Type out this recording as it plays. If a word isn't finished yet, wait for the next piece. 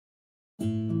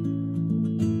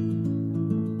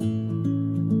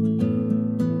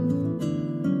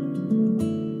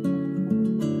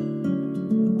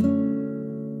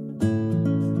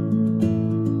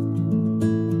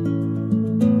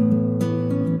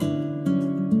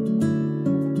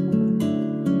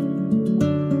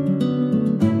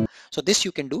So this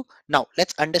you can do. Now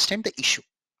let's understand the issue.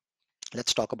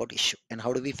 Let's talk about issue and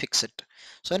how do we fix it.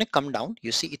 So when I come down,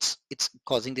 you see it's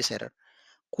causing this error.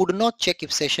 Could not check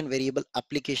if session variable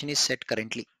application is set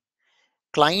currently.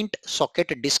 Client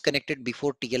socket disconnected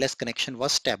before TLS connection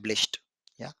was established.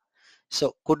 Yeah.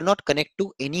 So could not connect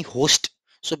to any host.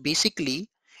 So basically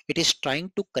it is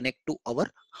trying to connect to our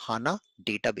HANA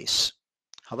database,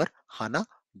 our HANA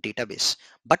database,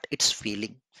 but it's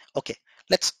failing. Okay,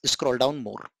 let's scroll down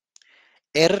more.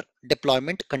 Error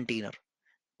deployment container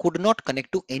could not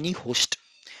connect to any host.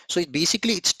 So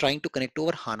basically it's trying to connect to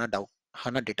our HANA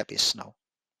database now.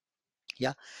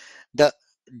 Yeah, the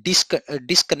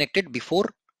disconnected before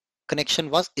connection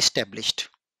was established.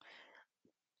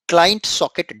 Client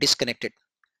socket disconnected.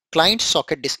 Client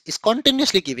socket is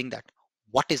continuously giving that.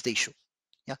 What is the issue?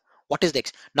 Yeah, what is the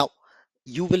now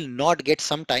you will not get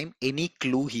sometime any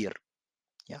clue here.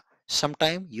 Yeah,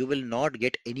 sometime you will not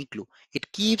get any clue.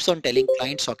 It keeps on telling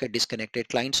client socket disconnected,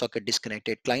 client socket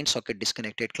disconnected, client socket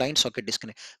disconnected, client socket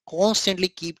disconnected, constantly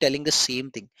keep telling the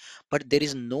same thing, but there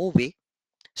is no way.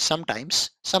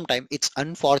 Sometimes it's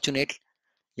unfortunate.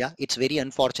 Yeah, it's very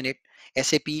unfortunate.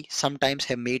 SAP sometimes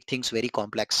have made things very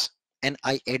complex, and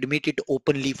I admit it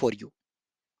openly for you.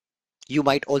 You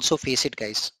might also face it,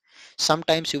 guys.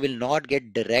 Sometimes you will not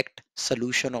get direct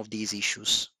solution of these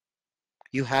issues.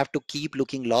 You have to keep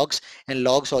looking logs, and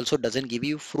logs also doesn't give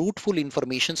you fruitful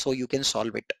information so you can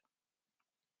solve it.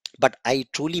 But I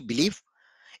truly believe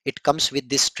it comes with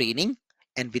this training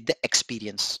and with the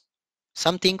experience.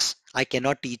 Some things I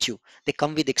cannot teach you. They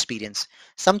come with experience.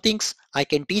 Some things I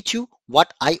can teach you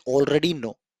what I already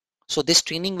know. So this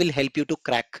training will help you to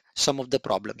crack some of the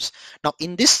problems. Now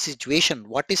in this situation,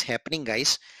 what is happening,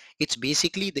 guys? It's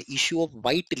basically the issue of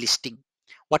whitelisting.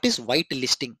 What is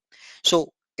whitelisting?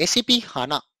 So SAP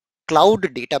HANA Cloud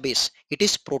database, it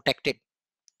is protected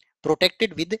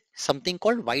with something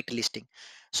called whitelisting.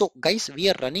 So guys, we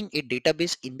are running a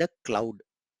database in the cloud.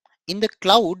 In the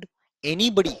cloud,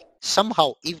 anybody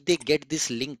somehow, if they get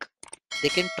this link, they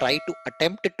can try to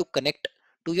attempt to connect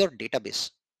to your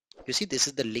database. You see, this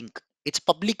is the link. It's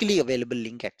publicly available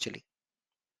link actually.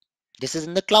 This is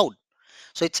in the cloud.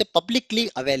 So it's a publicly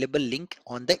available link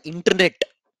on the internet.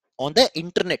 On the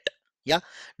internet. Yeah.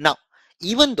 Now,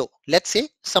 even though let's say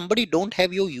somebody don't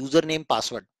have your username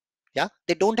password. Yeah,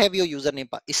 they don't have your username.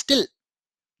 Still,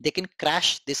 they can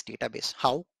crash this database.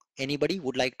 How? Anybody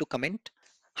would like to comment?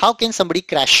 How can somebody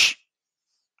crash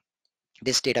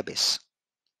this database?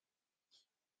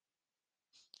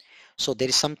 So there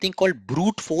is something called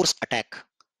brute force attack.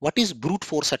 What is brute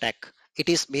force attack? It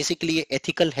is basically an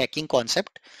ethical hacking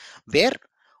concept where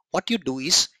what you do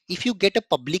is if you get a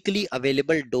publicly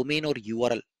available domain or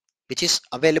URL, which is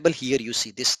available here, you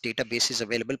see this database is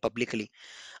available publicly.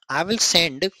 I will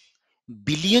send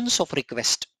billions of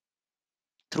requests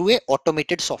through a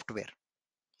automated software.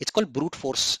 It's called brute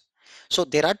force. So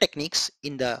there are techniques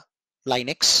in the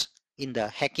Linux, in the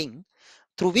hacking,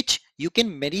 through which you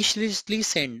can maliciously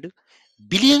send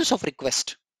billions of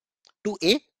requests to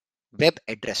a web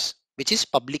address which is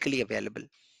publicly available.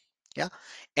 Yeah,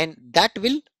 and that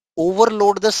will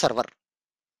overload the server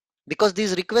because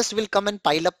these requests will come and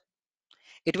pile up.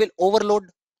 It will overload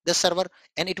the server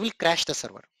and it will crash the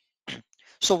server.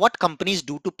 So what companies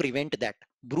do to prevent that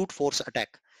brute force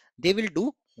attack? They will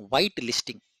do white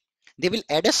listing. They will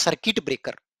add a circuit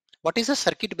breaker. What is a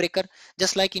circuit breaker?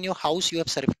 Just like in your house you have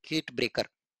circuit breaker.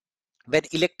 When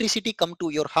electricity come to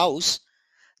your house,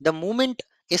 the moment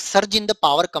a surge in the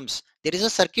power comes, there is a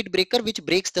circuit breaker which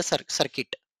breaks the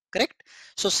circuit. Correct?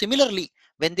 So similarly,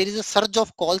 when there is a surge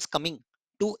of calls coming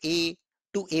to a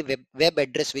web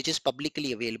address which is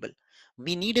publicly available,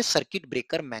 we need a circuit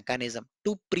breaker mechanism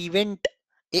to prevent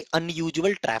a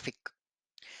unusual traffic.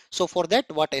 So for that,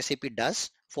 what SAP does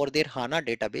for their HANA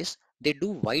database, they do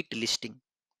white listing.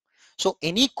 So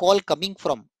any call coming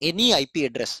from any IP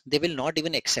address, they will not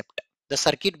even accept. The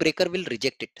circuit breaker will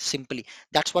reject it simply.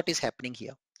 That's what is happening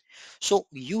here. So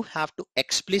you have to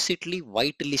explicitly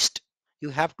whitelist. You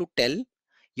have to tell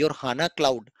your HANA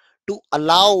Cloud to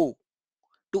allow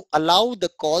the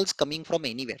calls coming from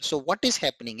anywhere. So what is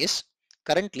happening is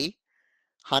currently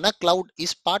HANA Cloud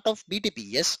is part of BTP.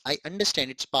 Yes, I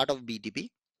understand it's part of BTP,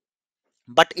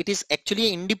 but it is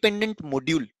actually an independent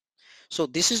module. So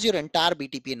this is your entire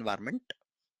BTP environment.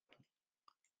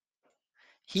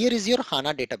 Here is your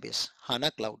HANA database,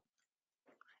 HANA Cloud.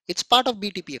 It's part of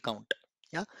BTP account.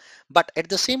 Yeah, but at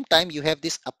the same time you have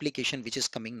this application which is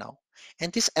coming now,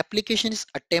 and this application is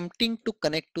attempting to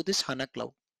connect to this HANA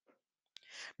Cloud.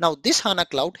 Now this HANA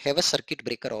Cloud have a circuit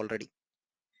breaker already.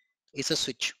 It's a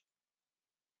switch.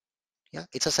 Yeah,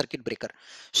 it's a circuit breaker.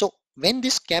 So when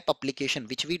this CAP application,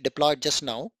 which we deployed just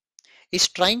now, is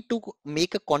trying to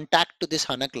make a contact to this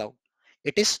HANA Cloud,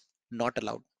 it is not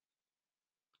allowed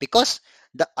because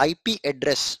the IP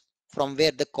address from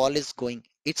where the call is going,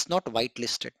 it's not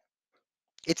whitelisted.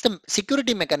 It's the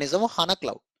security mechanism of HANA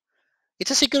Cloud.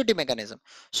 It's a security mechanism.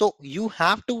 So you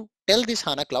have to tell this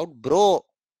HANA Cloud, bro,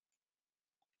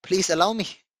 please allow me.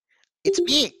 It's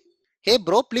me. Hey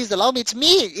bro, please allow me. It's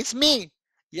me. It's me.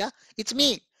 Yeah, it's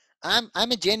me. I'm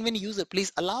a genuine user.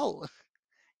 Please allow.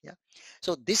 Yeah.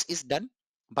 So this is done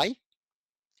by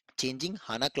changing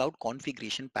HANA Cloud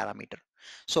configuration parameter.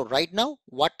 So right now,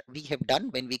 what we have done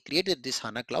when we created this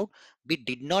HANA Cloud, we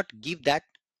did not give that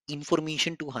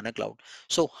information to HANA Cloud.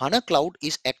 So HANA Cloud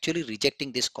is actually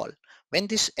rejecting this call. When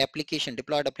this application,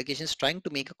 deployed application is trying to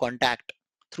make a contact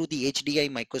through the HDI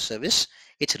microservice,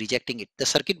 it's rejecting it. The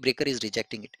circuit breaker is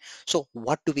rejecting it. So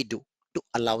what do we do to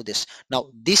allow this? Now,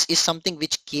 this is something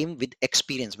which came with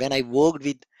experience. When I worked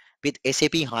with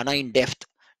SAP HANA in depth,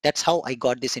 that's how I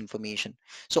got this information.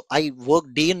 So I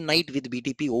work day and night with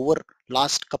BTP over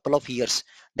last couple of years.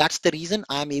 That's the reason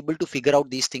I am able to figure out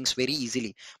these things very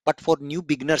easily. But for new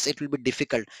beginners, it will be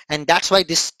difficult. And that's why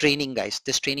this training, guys,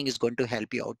 this training is going to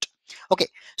help you out. Okay,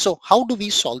 so how do we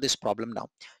solve this problem now?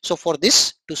 So for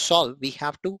this to solve, we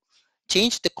have to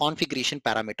change the configuration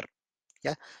parameter.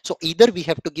 Yeah, so either we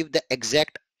have to give the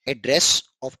exact address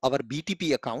of our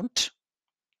BTP account,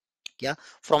 yeah,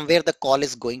 from where the call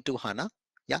is going to HANA,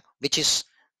 yeah, which is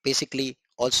basically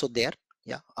also there,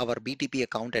 yeah, our BTP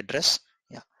account address,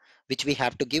 yeah, which we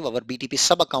have to give our BTP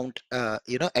sub account,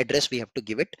 address we have to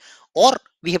give it, or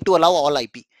we have to allow all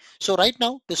IP. So right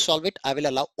now to solve it, I will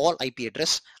allow all IP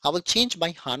address. I will change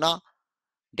my HANA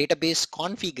database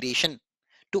configuration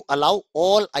to allow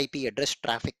all IP address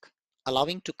traffic,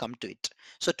 allowing to come to it.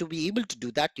 So to be able to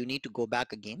do that, you need to go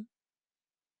back again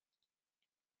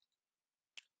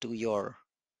to your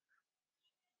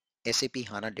SAP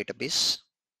HANA database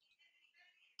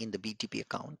in the BTP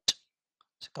account.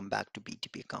 So come back to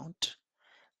BTP account,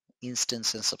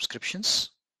 instance and subscriptions.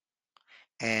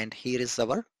 And here is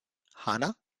our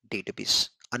HANA database,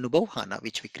 Anubhav HANA,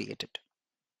 which we created.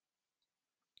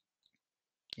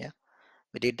 Yeah,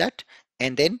 we did that.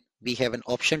 And then we have an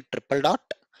option triple dot,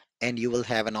 and you will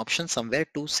have an option somewhere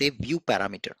to say view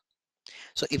parameter.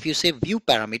 So if you say view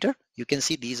parameter, you can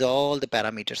see these are all the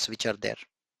parameters which are there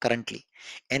currently.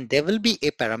 And there will be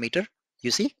a parameter,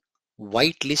 you see,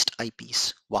 whitelist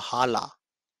IPs, Wahala.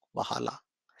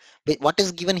 What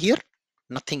is given here?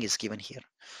 Nothing is given here.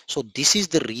 So this is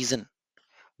the reason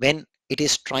when it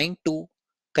is trying to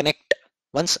connect,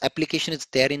 once application is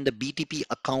there in the BTP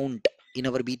account, in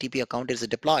our BTP account is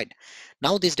deployed.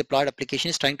 Now this deployed application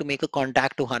is trying to make a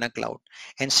contact to HANA Cloud.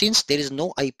 And since there is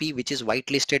no IP which is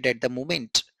whitelisted at the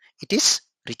moment, it is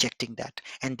rejecting that.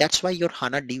 And that's why your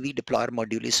HANA DV deployer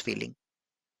module is failing.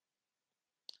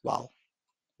 Wow.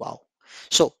 Wow.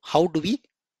 So how do we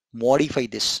modify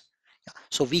this?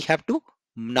 So we have to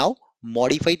now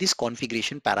modify this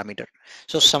configuration parameter.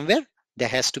 So somewhere there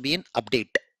has to be an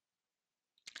update.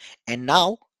 And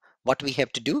now what we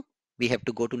have to do, we have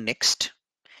to go to next.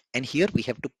 And here we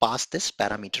have to pass this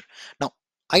parameter. Now,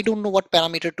 I don't know what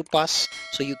parameter to pass.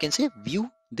 So you can say view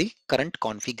the current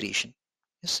configuration.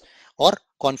 Yes, or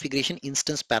configuration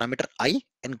instance parameter I,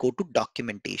 and go to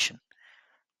documentation.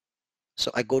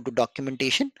 So I go to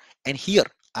documentation, and here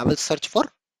I will search for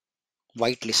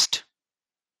whitelist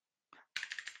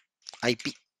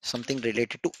IP, something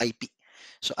related to IP.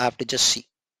 So I have to just see,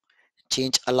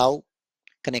 change allow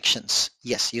connections.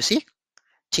 Yes, you see,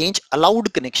 change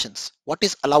allowed connections. What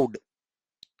is allowed?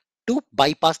 To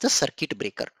bypass the circuit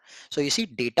breaker. So you see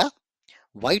data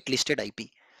whitelisted IP.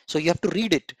 So you have to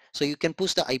read it. So you can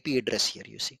push the IP address here,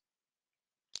 you see.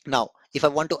 Now, if I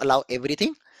want to allow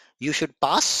everything, you should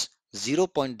pass 0.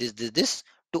 This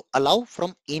to allow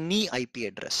from any IP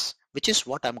address, which is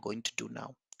what I'm going to do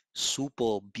now.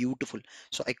 Super beautiful.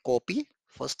 So I copy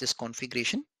first this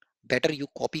configuration. Better you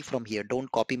copy from here. Don't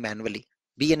copy manually.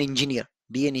 Be an engineer.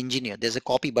 Be an engineer. There's a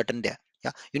copy button there.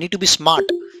 Yeah, you need to be smart.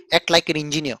 Act like an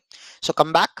engineer. So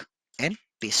come back and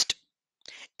paste.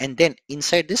 And then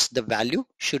inside this, the value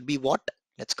should be what?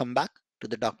 Let's come back to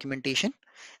the documentation.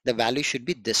 The value should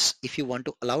be this if you want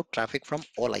to allow traffic from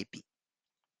all IP.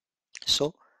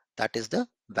 So that is the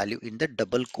value in the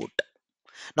double quote.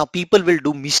 Now people will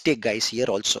do mistake, guys, here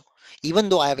also. Even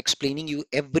though I have explaining you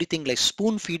everything like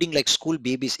spoon feeding like school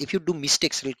babies, if you do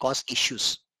mistakes, it will cause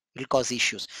issues. It will cause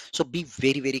issues. So be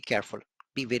very, very careful.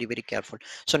 Be very, very careful.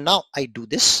 So now I do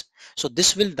this. So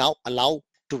this will now allow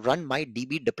to run my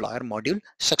DB deployer module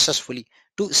successfully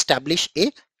to establish a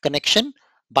connection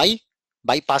by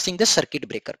bypassing the circuit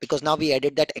breaker, because now we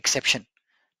added that exception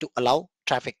to allow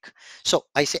traffic. So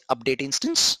I say update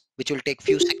instance, which will take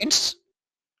few seconds.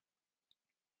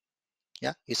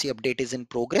 Yeah, you see update is in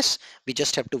progress. We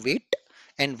just have to wait.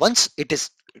 And once it is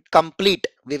complete,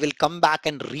 we will come back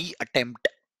and reattempt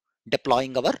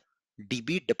deploying our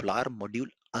DB deployer module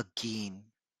again.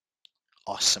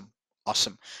 Awesome.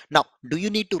 Awesome. Now, do you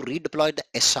need to redeploy the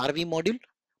SRV module?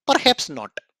 Perhaps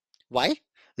not. Why?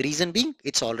 Reason being,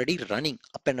 it's already running,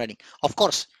 up and running. Of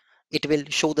course, it will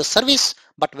show the service,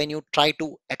 but when you try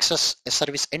to access a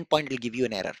service endpoint, it will give you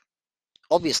an error.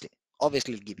 Obviously,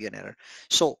 obviously it'll give you an error.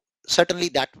 So certainly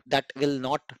that will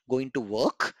not going to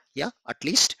work, yeah, at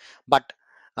least. But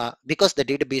because the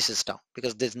database is down,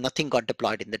 because there's nothing got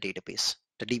deployed in the database,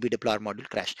 the DB deployer module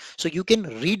crashed. So you can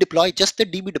redeploy just the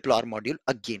DB deployer module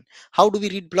again. How do we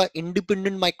redeploy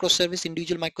independent microservice,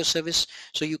 individual microservice?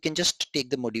 So you can just take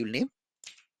the module name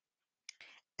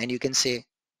and you can say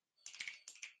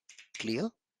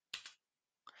clear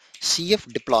cf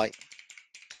deploy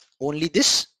only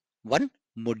this one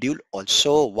module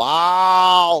also.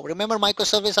 Wow, remember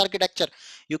microservice architecture,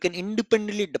 you can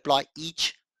independently deploy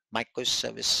each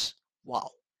microservice. Wow,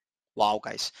 wow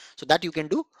guys, so that you can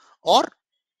do. Or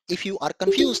if you are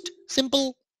confused,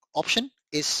 simple option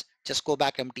is just go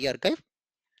back empty archive,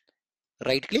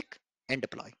 right click and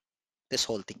deploy this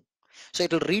whole thing. So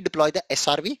it will redeploy the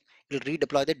SRV, it will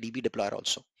redeploy the DB deployer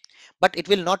also, but it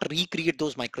will not recreate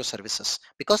those microservices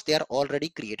because they are already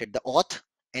created. The auth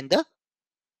and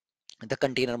the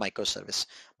container microservice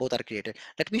both are created.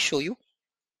 Let me show you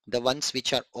the ones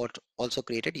which are also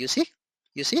created. You see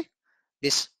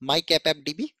this my CAPM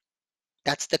DB,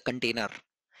 that's the container.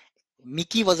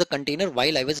 Mickey was a container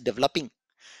while I was developing.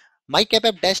 My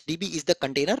CAPM-DB is the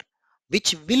container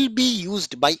which will be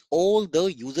used by all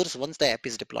the users once the app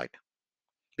is deployed,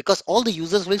 because all the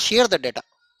users will share the data.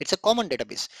 It's a common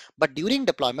database. But during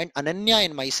deployment, Ananya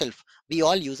and myself, we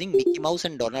all using Mickey Mouse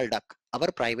and Donald Duck,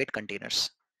 our private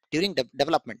containers. During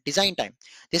development, design time,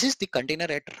 this is the container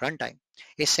at runtime,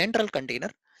 a central container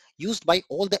used by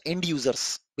all the end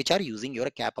users which are using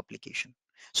your CAP application.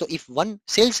 So if one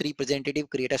sales representative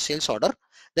create a sales order,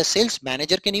 the sales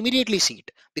manager can immediately see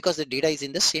it because the data is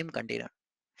in the same container.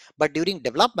 But during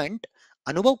development,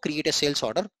 Anubhav create a sales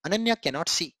order, Ananya cannot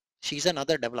see. She's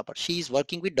another developer. She is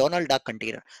working with Donald Duck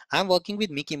container. I'm working with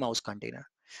Mickey Mouse container.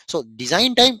 So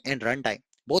design time and run time,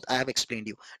 both I have explained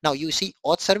you. Now you see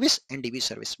auth service and DB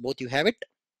service, both you have it.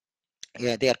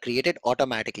 Yeah, they are created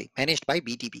automatically, managed by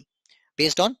BTP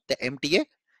based on the MTA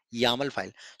YAML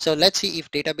file. So let's see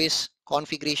if database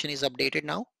configuration is updated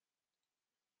now.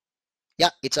 Yeah,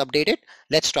 it's updated.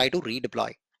 Let's try to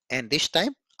redeploy. And this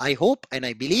time, I hope and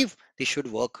I believe this should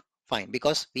work fine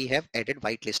because we have added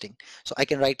whitelisting. So I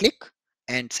can right click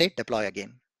and say deploy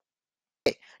again.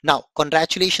 Okay. Now,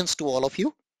 congratulations to all of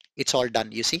you. It's all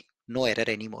done. You see, no error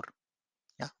anymore.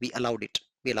 Yeah, we allowed it.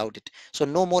 We allowed it. So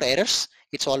no more errors.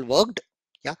 It's all worked.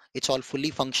 Yeah, it's all fully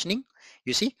functioning.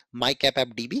 You see, my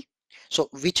CAPM DB. So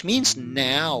which means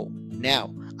now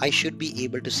I should be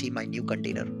able to see my new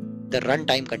container, the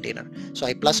runtime container. So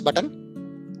I plus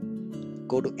button,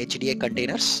 go to HDA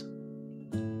containers.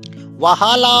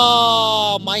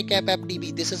 Wahala, my CAPM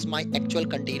DB. This is my actual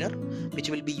container, which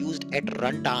will be used at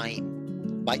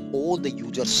runtime by all the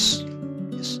users.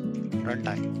 Yes,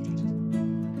 runtime.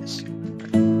 Yes.